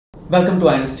Welcome to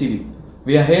INS TV.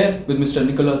 We are here with Mr.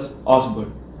 Nicholas Osbert,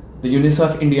 the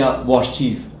UNICEF India WASH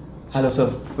Chief. Hello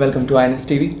sir, welcome to INS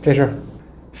TV. Pleasure.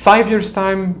 5 years'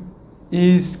 time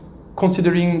is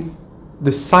considering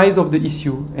the size of the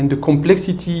issue and the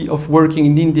complexity of working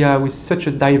in India with such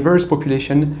a diverse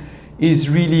population is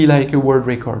really like a world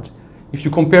record. If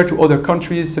you compare to other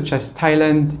countries such as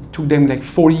Thailand, it took them like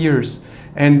 4 years,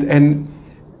 and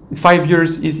 5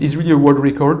 years is really a world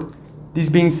record. This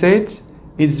being said,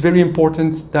 it's very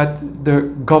important that the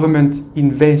government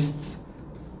invests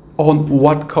on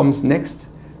what comes next.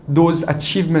 Those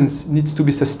achievements need to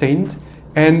be sustained,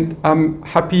 and I'm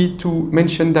happy to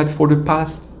mention that for the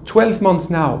past 12 months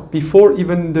now, before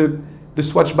even the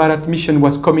Swachh Bharat Mission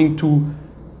was coming to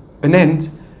an end,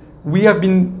 we have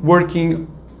been working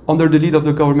under the lead of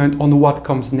the government on what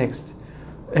comes next.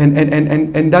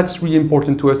 And that's really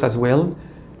important to us as well.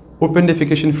 Open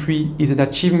defecation free is an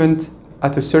achievement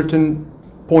at a certain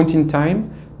point in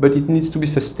time, but it needs to be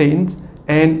sustained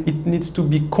and it needs to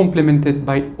be complemented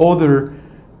by other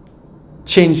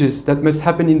changes that must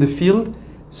happen in the field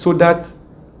so that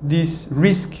this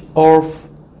risk of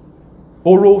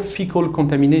orophycal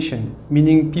contamination,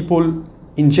 meaning people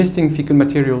ingesting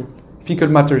fecal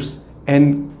matters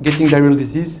and getting diarrheal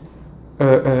disease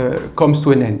comes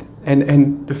to an end.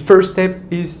 And the first step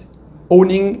is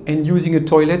owning and using a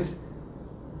toilet.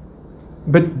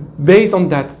 But based on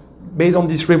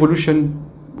this revolution,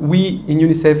 we in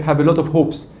UNICEF have a lot of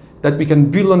hopes that we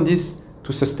can build on this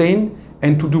to sustain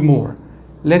and to do more.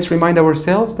 Let's remind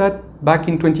ourselves that back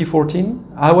in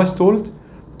 2014, I was told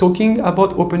talking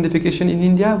about open defecation in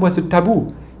India was a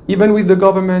taboo, even with the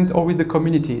government or with the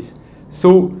communities.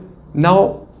 So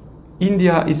now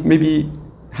India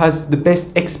has the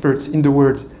best experts in the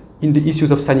world in the issues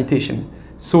of sanitation.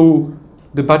 So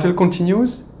the battle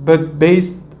continues, but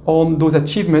based on those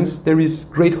achievements, there is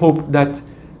great hope that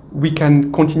we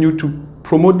can continue to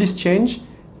promote this change.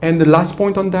 And the last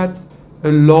point on that,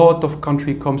 a lot of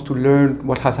countries comes to learn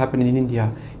what has happened in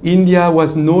India. India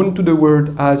was known to the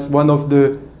world as one of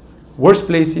the worst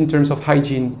places in terms of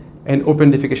hygiene and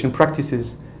open defecation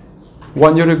practices.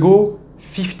 1 year ago,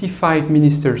 55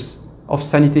 ministers of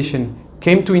sanitation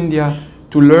came to India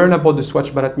to learn about the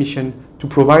Swachh Bharat Mission, to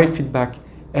provide feedback,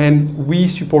 and we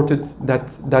supported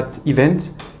that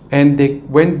event, and they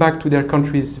went back to their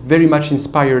countries very much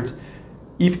inspired.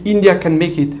 If India can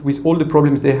make it with all the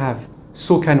problems they have,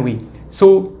 so can we.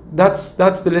 So that's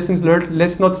the lessons learned.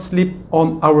 Let's not sleep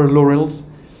on our laurels.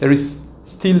 There is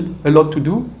still a lot to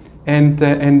do, and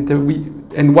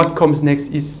what comes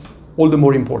next is all the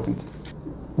more important.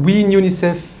 We in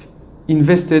UNICEF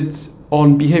invested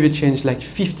on behavior change like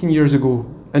 15 years ago,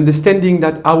 understanding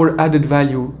that our added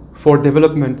value for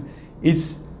development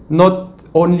is not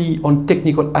only on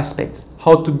technical aspects,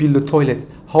 how to build a toilet,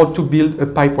 how to build a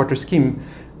pipe water scheme,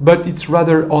 but it's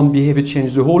rather on behavior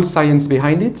change, the whole science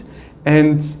behind it.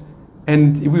 And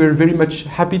we are very much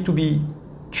happy to be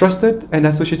trusted and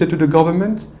associated to the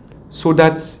government so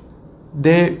that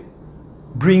they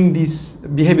bring this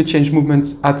behavior change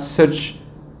movement at such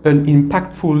an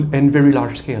impactful and very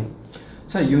large scale.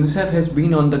 Sir, UNICEF has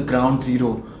been on the ground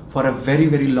zero for a very,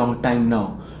 very long time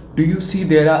now. Do you see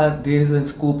there is a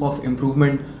scope of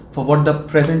improvement for what the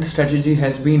present strategy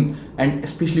has been, and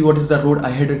especially what is the road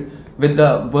ahead with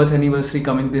the birth anniversary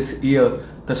coming this year?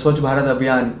 The Swachh Bharat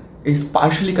Abhiyan is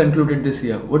partially concluded this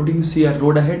year. What do you see a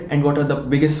road ahead, and what are the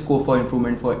biggest scope for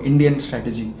improvement for Indian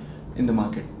strategy in the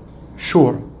market?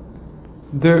 Sure.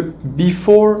 The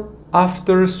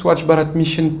before-after Swachh Bharat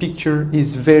Mission picture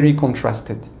is very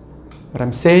contrasted. What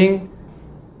I'm saying,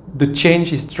 the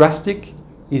change is drastic,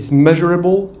 is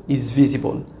measurable, is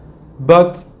visible,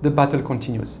 but the battle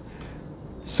continues.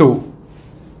 So,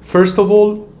 first of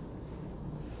all,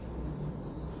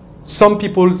 some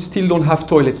people still don't have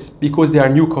toilets because they are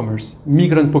newcomers,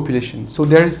 migrant population. So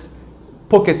there's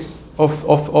pockets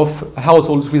of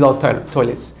households without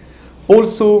toilets.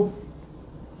 Also,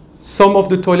 some of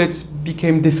the toilets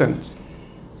became defunct,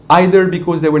 either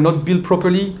because they were not built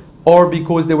properly or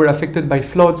because they were affected by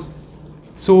floods.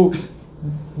 So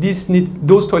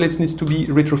those toilets need to be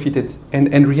retrofitted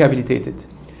and rehabilitated.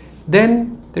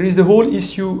 Then there is the whole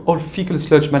issue of fecal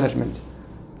sludge management.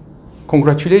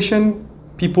 Congratulations,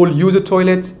 people use a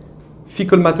toilet,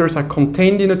 fecal matters are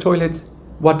contained in a toilet.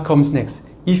 What comes next?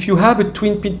 If you have a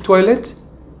twin pit toilet,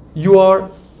 you are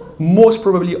most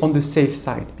probably on the safe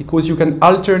side because you can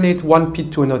alternate one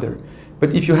pit to another.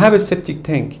 But if you have a septic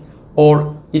tank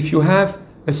or if you have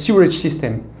a sewerage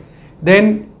system,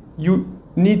 then you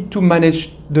need to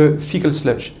manage the fecal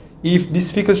sludge. If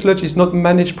this fecal sludge is not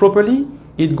managed properly,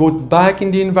 it goes back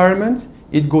in the environment,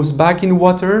 it goes back in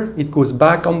water, it goes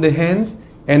back on the hands,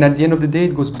 and at the end of the day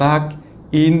it goes back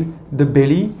in the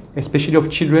belly, especially of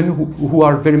children who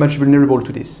are very much vulnerable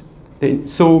to this.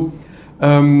 So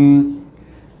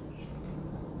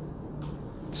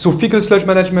fecal sludge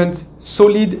management,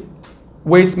 solid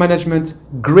waste management,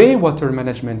 grey water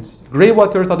management. Grey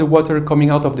waters are the water coming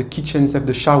out of the kitchens, of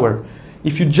the shower.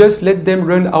 If you just let them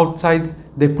run outside,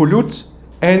 they pollute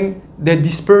and they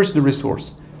disperse the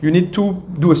resource. You need to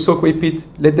do a soakaway pit,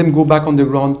 let them go back on the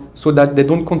ground so that they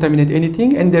don't contaminate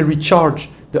anything and they recharge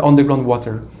the underground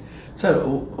water. Sir,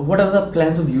 what are the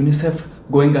plans of UNICEF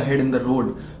going ahead in the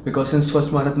road? Because since Swachh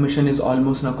Bharat Mission is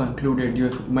almost now concluded, you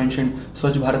have mentioned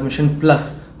Swachh Bharat Mission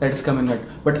Plus that is coming out.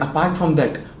 But apart from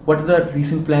that, what are the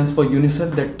recent plans for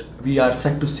UNICEF that we are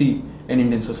set to see in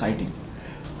Indian society?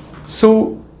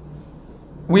 So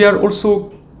we are also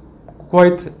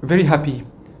quite very happy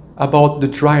about the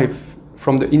drive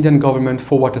from the Indian government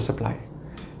for water supply.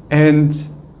 And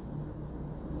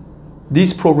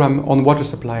this program on water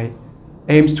supply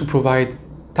aims to provide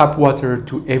tap water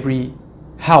to every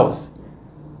house.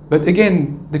 But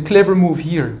again, the clever move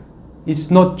here is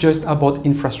not just about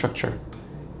infrastructure.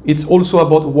 It's also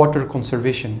about water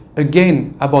conservation.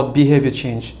 Again, about behavior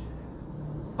change.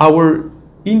 Our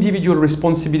individual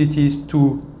responsibilities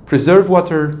to preserve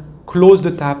water, close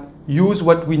the tap, use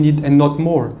what we need and not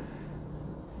more.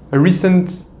 A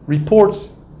recent report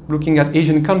looking at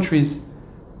Asian countries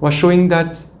was showing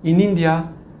that in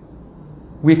India,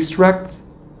 we extract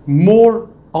more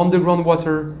underground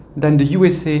water than the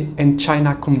USA and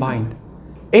China combined.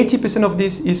 80% of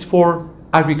this is for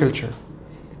agriculture.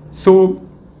 So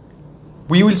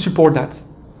we will support that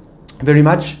very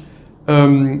much.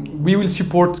 We will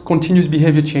support continuous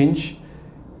behavior change.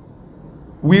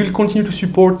 We will continue to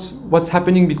support what's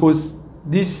happening because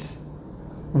this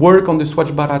work on the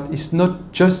Swachh Bharat is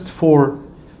not just for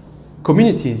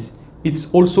communities,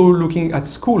 it's also looking at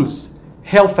schools,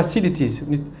 health facilities,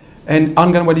 and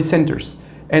Anganwadi centers.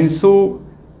 And so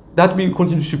that we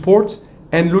continue to support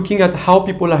and looking at how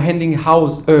people are handling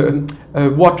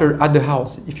water at the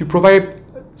house. If you provide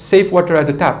safe water at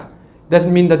the tap,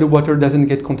 doesn't mean that the water doesn't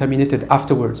get contaminated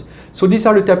afterwards. So these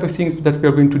are the type of things that we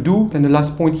are going to do. And the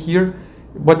last point here,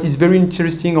 what is very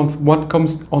interesting on what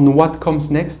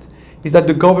comes next is that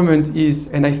the government is,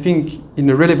 and I think in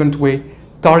a relevant way,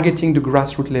 targeting the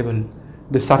grassroots level.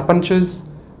 The sarpanchas,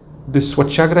 the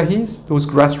swachhagrahis, those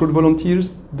grassroots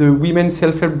volunteers, the women's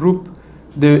self-help group,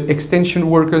 the extension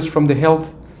workers from the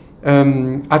health,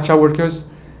 ACHA workers,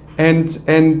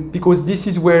 and because this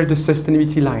is where the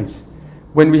sustainability lies.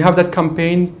 When we have that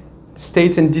campaign,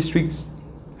 states and districts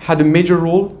had a major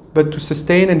role, but to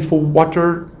sustain and for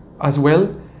water as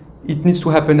well, it needs to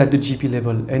happen at the GP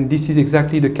level. And this is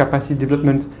exactly the capacity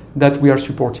development that we are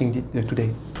supporting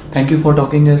today. Thank you for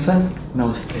talking to us, sir.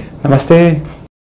 Namaste. Namaste.